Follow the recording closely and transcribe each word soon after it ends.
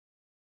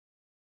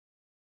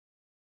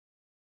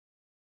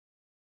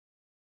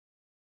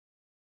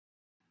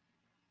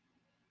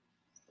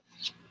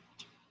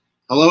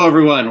Hello,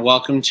 everyone.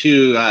 Welcome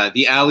to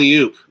the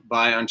Alley-Oop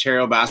by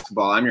Ontario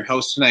Basketball. I'm your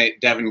host tonight,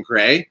 Devin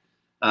Gray,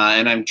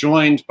 and I'm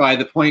joined by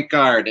the point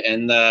guard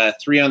and the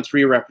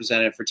 3-on-3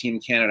 representative for Team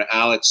Canada,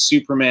 Alex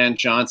Superman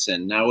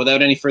Johnson. Now,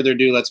 without any further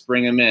ado, let's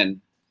bring him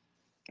in.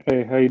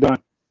 Hey, how you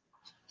doing?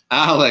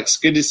 Alex,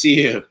 good to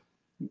see you.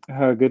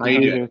 Good to be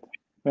here.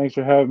 Thanks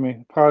for having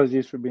me.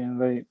 Apologies for being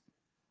late.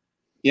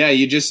 Yeah,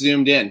 you just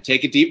zoomed in.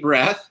 Take a deep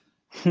breath.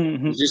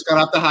 You just got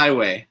off the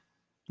highway.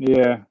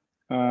 Yeah.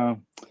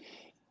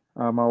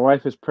 My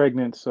wife is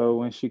pregnant, so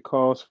when she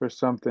calls for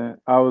something,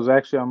 I was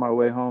actually on my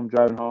way home,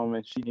 driving home,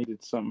 and she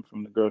needed something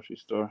from the grocery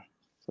store.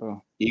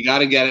 So you got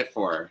to get it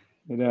for her.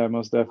 Yeah,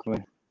 most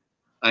definitely.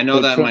 I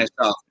know that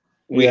myself.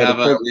 We have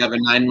a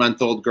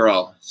 9-month-old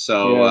girl.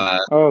 So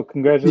oh,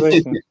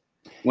 congratulations.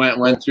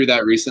 went through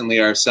that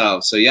recently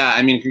ourselves. So yeah,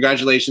 I mean,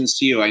 congratulations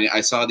to you. I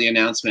saw the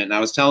announcement, and I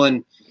was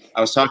talking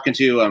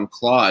to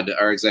Claude,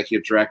 our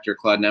executive director,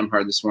 Claude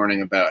Nemhard, this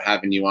morning about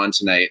having you on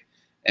tonight.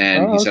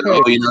 And he said,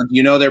 "Oh,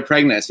 you know they're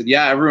pregnant." I said,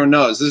 "Yeah, everyone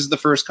knows. This is the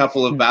first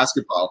couple of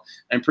basketball.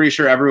 I'm pretty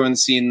sure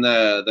everyone's seen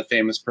the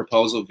famous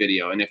proposal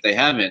video, and if they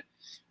haven't,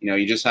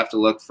 you just have to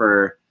look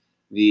for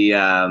the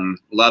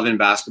Love and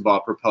Basketball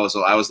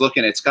proposal. I was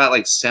looking; it's got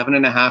like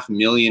 7.5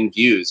 million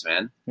views,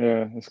 man.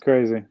 Yeah, it's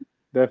crazy.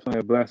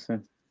 Definitely a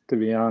blessing, to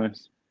be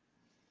honest.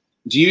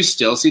 Do you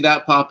still see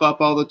that pop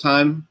up all the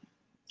time?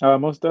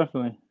 Most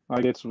definitely.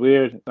 Like, it's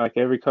weird. Like,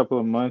 every couple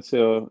of months,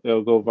 it'll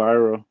go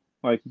viral,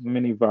 like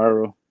mini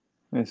viral.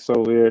 It's so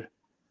weird.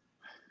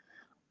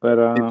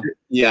 But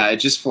yeah, it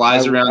just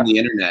flies around the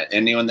internet.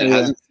 Anyone that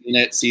hasn't seen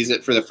it sees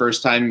it for the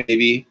first time,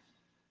 maybe.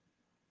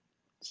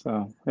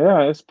 So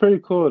yeah, it's pretty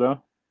cool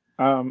though.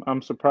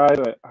 I'm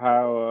surprised at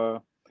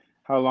how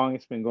long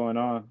it's been going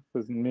on,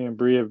 because me and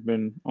Bree have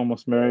been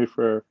almost married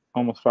for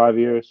almost 5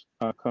 years.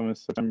 Coming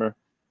September.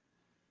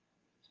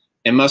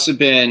 It must have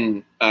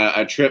been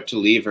a trip to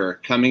leave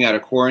her, coming out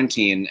of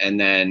quarantine, and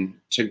then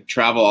to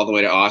travel all the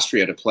way to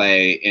Austria to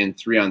play in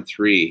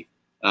 3-on-3.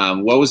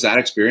 What was that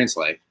experience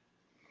like?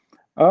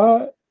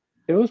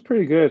 It was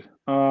pretty good.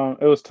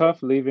 It was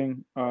tough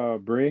leaving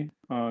Bree,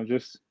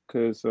 just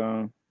because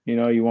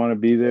you want to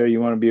be there, you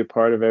want to be a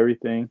part of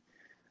everything.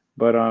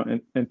 But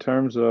in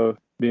terms of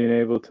being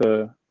able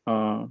to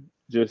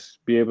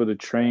just be able to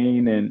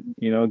train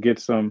and get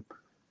some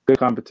good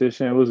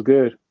competition, it was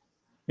good.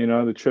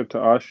 The trip to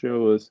Austria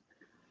was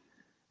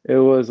a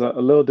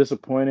little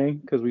disappointing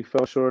because we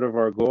fell short of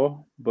our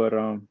goal, but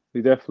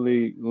we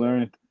definitely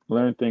learned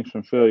things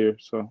from failure.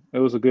 So it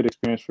was a good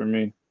experience for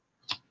me.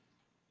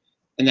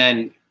 And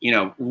then,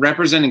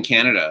 representing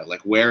Canada,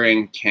 like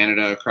wearing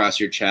Canada across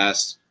your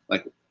chest,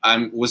 like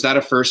was that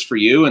a first for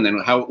you? And then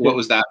what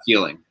was that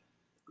feeling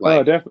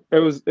like? It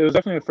was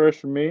definitely a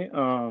first for me.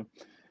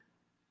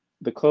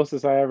 The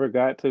closest I ever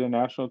got to the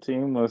national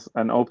team was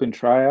an open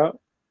tryout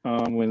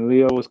when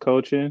Leo was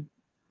coaching.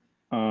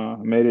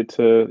 Made it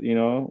to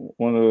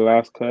one of the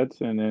last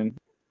cuts, and then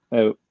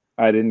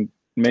I didn't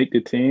make the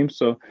team.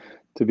 So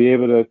to be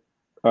able to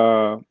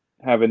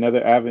have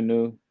another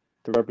avenue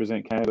to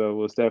represent Canada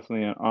was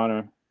definitely an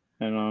honor,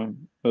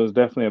 and it was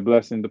definitely a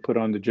blessing to put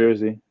on the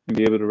jersey and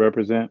be able to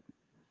represent.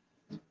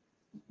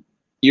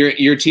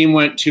 Your team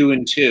went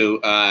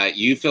 2-2.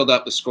 You filled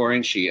up the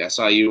scoring sheet. I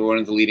saw you were one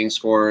of the leading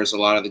scorers a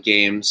lot of the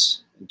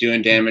games,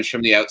 doing damage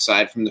from the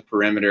outside, from the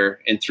perimeter.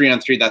 In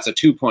 3-on-3, that's a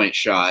 2-point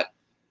shot.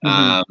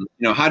 How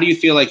do you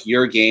feel like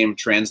your game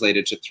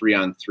translated to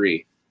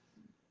 3-on-3?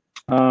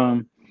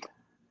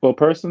 Well,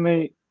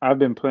 personally, I've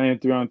been playing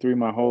 3-on-3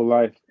 my whole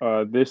life.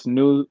 This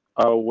new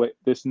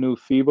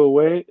FIBA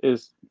way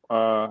is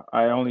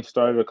I only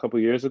started a couple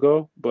years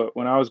ago. But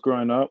when I was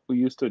growing up, we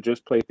used to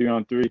just play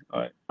 3-on-3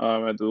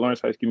 at the Lawrence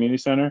Heights Community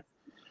Center.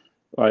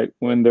 Like,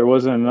 when there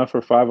wasn't enough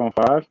for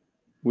 5-on-5,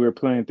 we were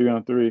playing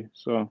 3-on-3.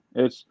 So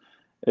it's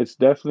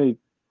definitely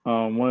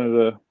one of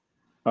the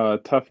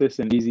toughest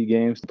and easy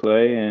games to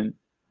play, and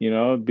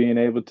being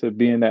able to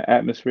be in that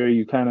atmosphere,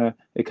 it kind of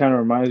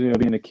reminds me of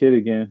being a kid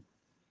again.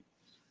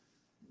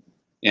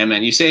 Yeah,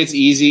 man. You say it's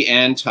easy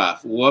and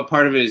tough. What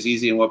part of it is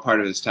easy and what part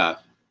of it is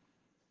tough?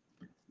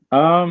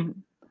 Well,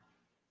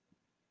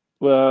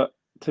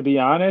 to be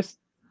honest,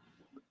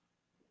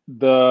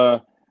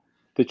 the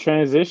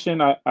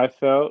transition I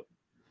felt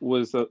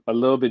was a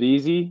little bit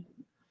easy.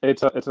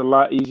 It's a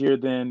lot easier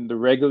than the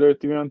regular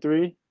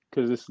 3-on-3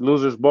 because it's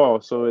loser's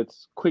ball, so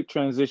it's quick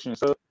transition.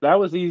 So that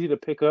was easy to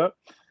pick up.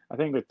 I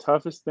think the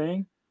toughest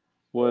thing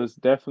was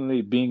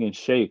definitely being in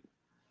shape.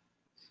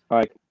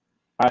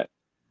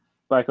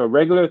 Like a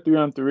regular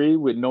 3-on-3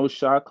 with no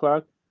shot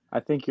clock, I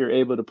think you're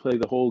able to play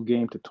the whole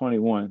game to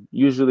 21.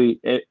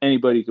 Usually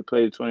anybody could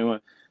play to 21.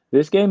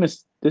 This game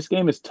is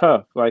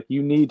tough. Like,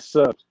 you need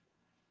subs.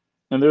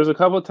 And there's a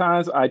couple of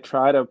times I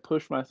try to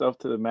push myself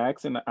to the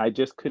max and I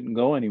just couldn't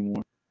go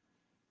anymore.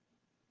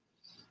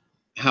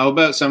 How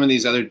about some of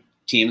these other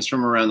teams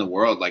from around the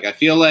world? Like, I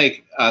feel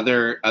like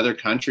other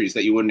countries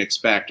that you wouldn't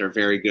expect are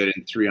very good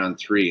in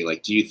 3-on-3.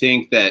 Like, do you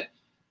think that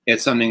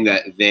it's something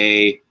that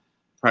they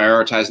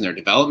prioritize in their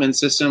development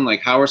system?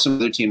 Like, how are some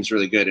other teams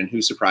really good, and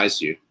who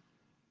surprised you?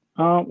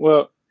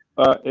 Well,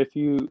 if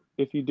you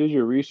did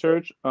your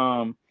research,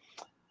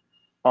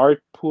 our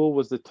pool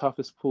was the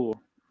toughest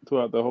pool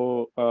throughout the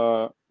whole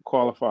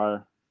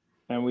qualifier,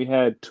 and we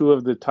had two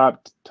of the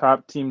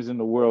top teams in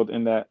the world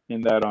in that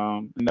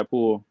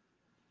pool.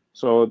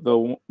 So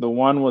the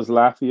one was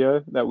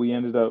Latvia that we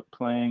ended up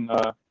playing.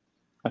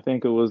 I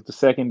think it was the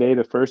second day,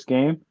 the first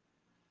game,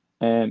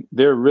 and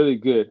they're really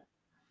good.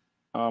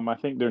 I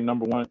think they're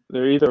number one.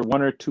 They're either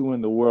one or two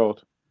in the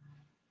world.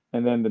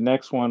 And then the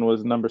next one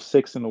was number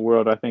 6 in the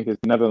world. I think it's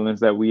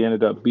Netherlands that we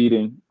ended up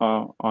beating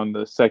on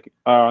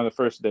the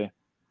first day.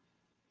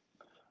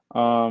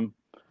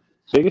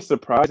 Biggest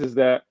surprise is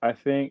that I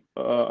think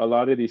a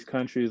lot of these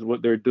countries,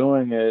 what they're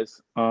doing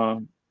is,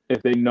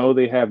 if they know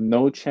they have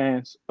no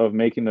chance of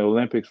making the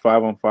Olympics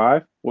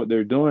 5-on-5, what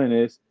they're doing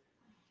is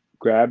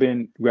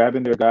grabbing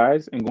their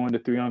guys and going to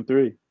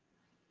 3-on-3,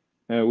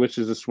 which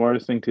is the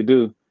smartest thing to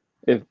do.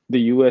 If the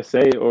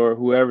USA or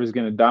whoever is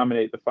going to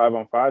dominate the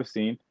 5-on-5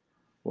 scene,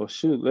 well,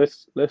 shoot,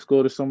 let's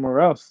go to somewhere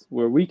else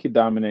where we could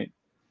dominate.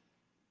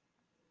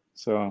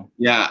 So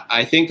yeah,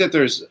 I think that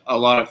there's a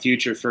lot of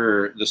future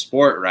for the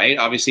sport, right?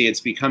 Obviously, it's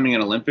becoming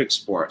an Olympic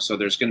sport, so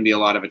there's going to be a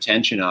lot of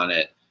attention on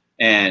it,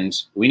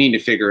 and we need to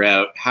figure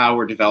out how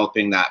we're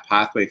developing that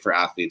pathway for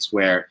athletes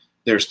where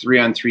there's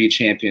 3-on-3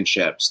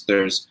 championships,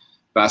 there's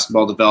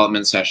basketball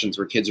development sessions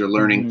where kids are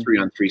learning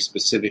 3-on-3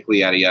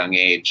 specifically at a young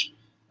age.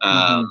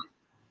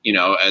 You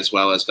know, as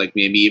well as like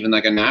maybe even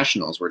like a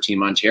nationals where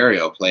Team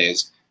Ontario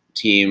plays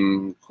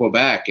Team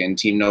Quebec and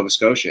Team Nova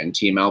Scotia and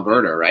Team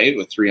Alberta, right?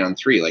 With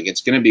 3-on-3, like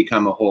it's going to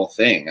become a whole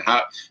thing.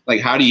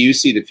 How do you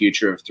see the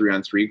future of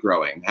 3-on-3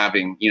 growing?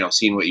 Having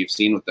seen what you've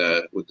seen with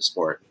the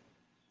sport.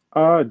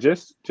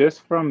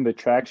 Just from the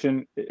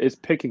traction, it's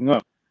picking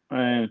up,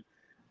 and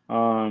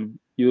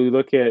you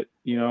look at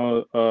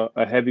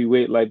a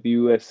heavyweight like the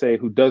USA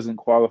who doesn't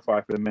qualify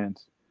for the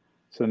men's,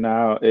 so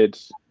now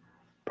it's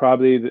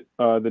probably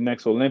the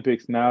next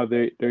Olympics. Now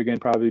they're going to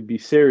probably be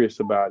serious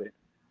about it.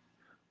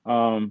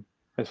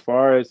 As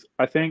far as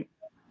I think,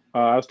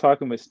 I was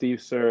talking with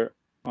Steve Sir.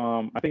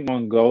 I think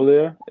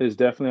Mongolia is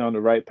definitely on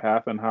the right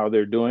path on how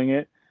they're doing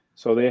it.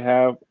 So they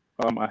have,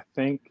 I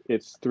think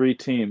it's 3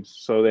 teams.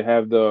 So they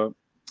have the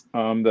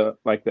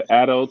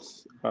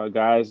adults,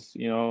 guys,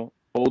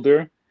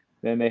 older.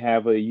 Then they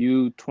have a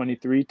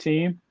U23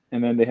 team,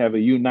 and then they have a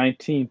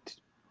U19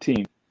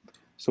 team.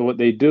 So what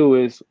they do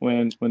is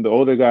when the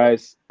older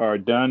guys are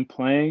done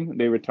playing,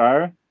 they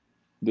retire.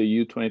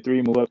 The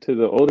U23 move up to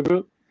the older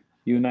group.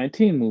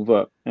 U19 move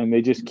up, and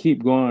they just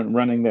keep going,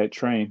 running that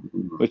train,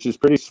 which is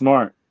pretty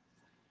smart.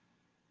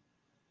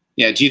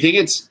 Yeah. Do you think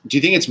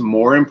it's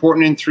more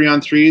important in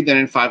 3-on-3 than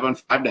in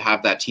 5-on-5 to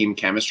have that team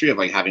chemistry of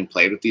like having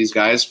played with these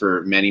guys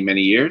for many,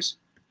 many years?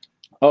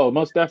 Oh,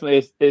 most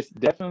definitely. It's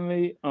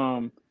definitely,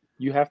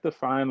 you have to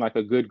find like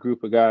a good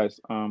group of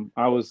guys.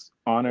 I was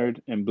honored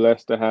and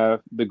blessed to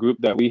have the group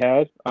that we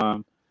had.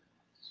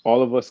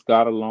 All of us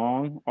got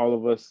along. All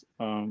of us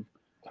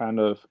kind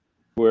of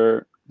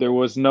where there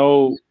was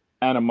no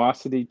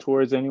animosity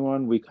towards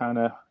anyone. We kind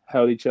of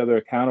held each other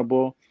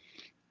accountable,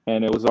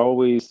 and it was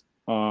always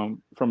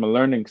from a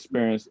learning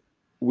experience.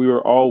 We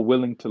were all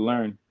willing to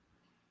learn.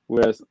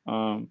 Whereas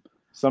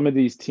some of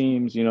these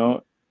teams,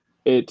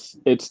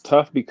 it's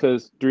tough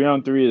because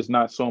 3-on-3 is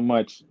not so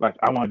much like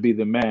I want to be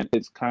the man.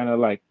 It's kind of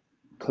like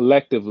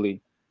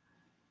collectively.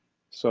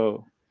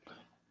 So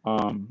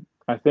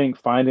I think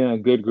finding a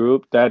good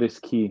group, that is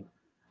key.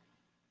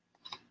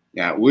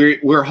 Yeah,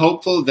 we're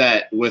hopeful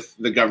that with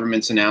the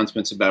government's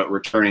announcements about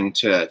returning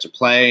to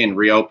play and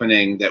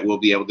reopening, that we'll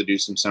be able to do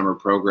some summer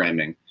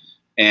programming.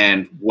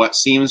 And what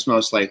seems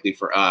most likely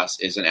for us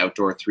is an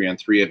outdoor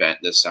 3-on-3 event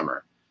this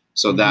summer.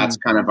 So that's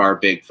kind of our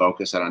big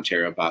focus at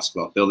Ontario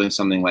Basketball, building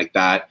something like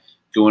that,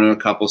 going to a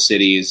couple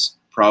cities,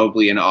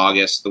 probably in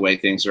August, the way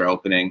things are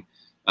opening,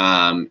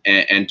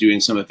 and doing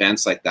some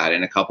events like that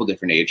in a couple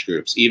different age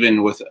groups,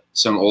 even with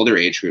some older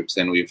age groups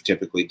than we've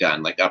typically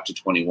done, like up to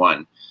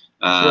 21.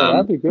 Yeah,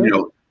 that'd be good.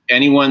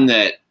 Anyone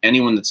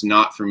that's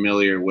not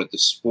familiar with the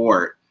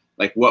sport,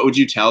 like what would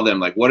you tell them?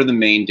 Like, what are the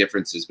main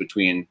differences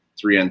between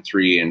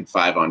 3-on-3 and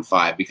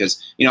 5-on-5?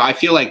 Because, I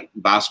feel like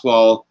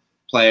basketball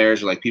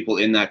players or like people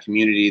in that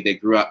community, they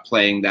grew up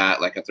playing that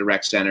like at the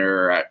rec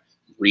center or at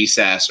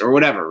recess or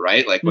whatever,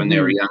 right? Like when they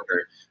were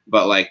younger.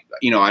 But like,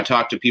 I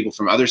talk to people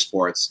from other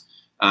sports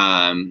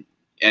and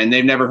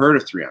they've never heard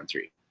of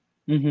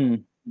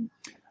 3-on-3.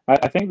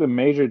 I think the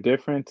major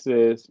difference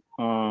is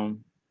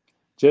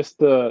just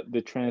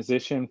the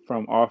transition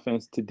from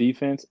offense to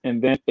defense.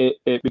 And then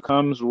it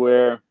becomes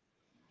where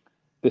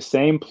the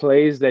same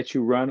plays that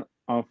you run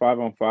on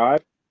 5-on-5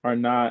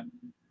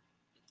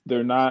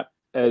 they're not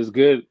as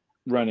good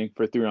running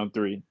for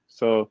 3-on-3.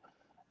 So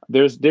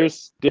there's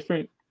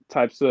different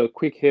types of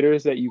quick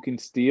hitters that you can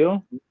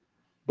steal,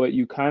 but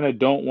you kind of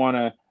don't want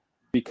to,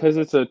 because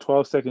it's a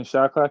 12-second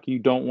shot clock, you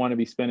don't want to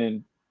be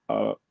spending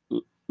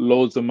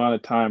loads amount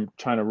of time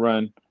trying to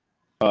run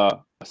a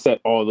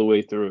set all the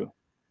way through,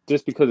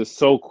 just because it's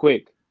so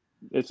quick.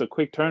 It's a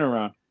quick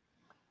turnaround.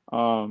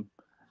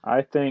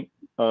 I think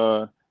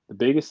the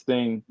biggest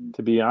thing,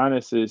 to be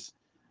honest, is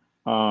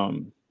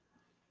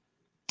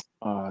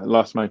I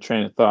lost my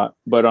train of thought.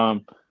 But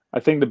I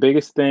think the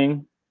biggest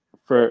thing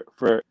for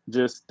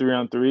just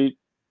 3-on-3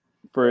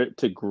 for it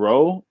to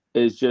grow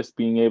is just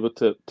being able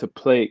to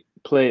play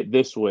it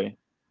this way,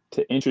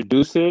 to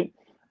introduce it,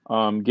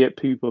 get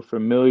people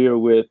familiar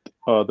with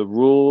the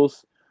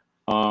rules,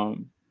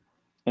 um,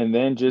 and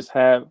then just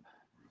have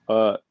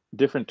uh,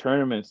 different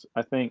tournaments.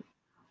 I think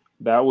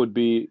that would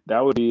be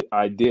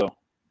ideal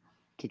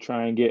to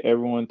try and get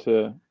everyone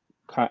to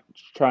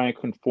try and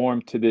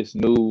conform to this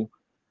new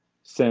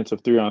sense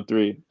of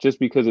 3-on-3, just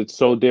because it's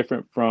so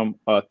different from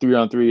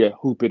 3-on-3 at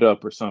Hoop It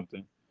Up or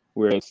something,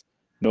 where it's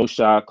no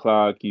shot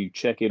clock. You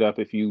check it up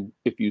if you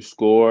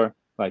score.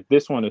 Like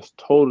this one is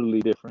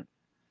totally different.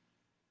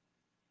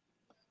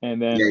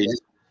 And Yeah, then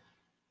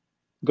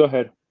go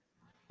ahead.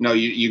 no,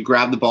 you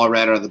grab the ball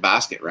right out of the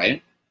basket,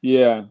 right?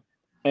 Yeah,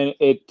 and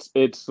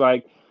it's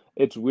like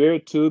it's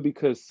weird too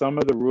because some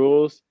of the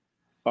rules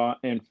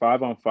in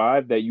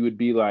 5-on-5 that you would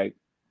be like,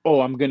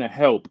 oh, I'm gonna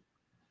help.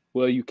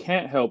 Well, you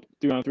can't help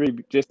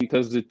 3-on-3 just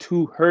because the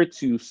two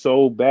hurts you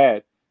so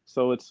bad.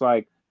 So it's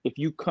like if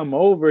you come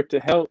over to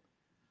help,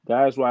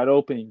 guys wide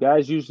open,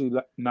 guys usually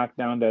knock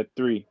down that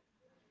three.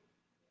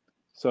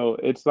 So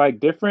it's like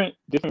different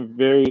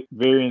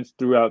variants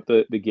throughout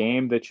the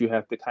game that you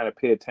have to kind of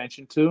pay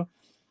attention to.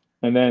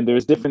 And then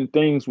there's different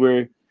things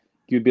where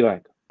you'd be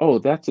like, oh,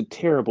 that's a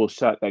terrible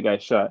shot that guy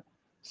shot.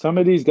 Some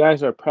of these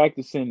guys are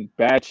practicing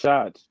bad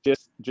shots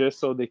just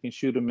so they can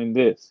shoot them in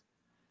this,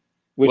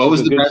 which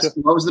is a good shot.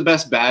 What was the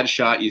best bad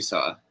shot you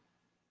saw?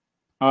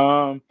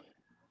 Um,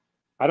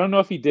 I don't know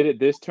if he did it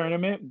this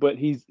tournament, but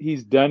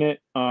he's done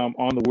it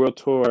on the World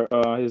Tour.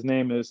 His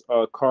name is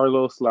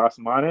Carlos Las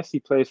Manes. He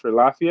plays for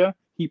Lafayette.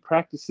 He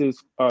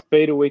practices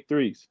fadeaway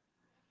threes.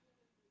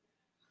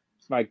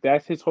 Like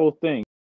that's his whole thing.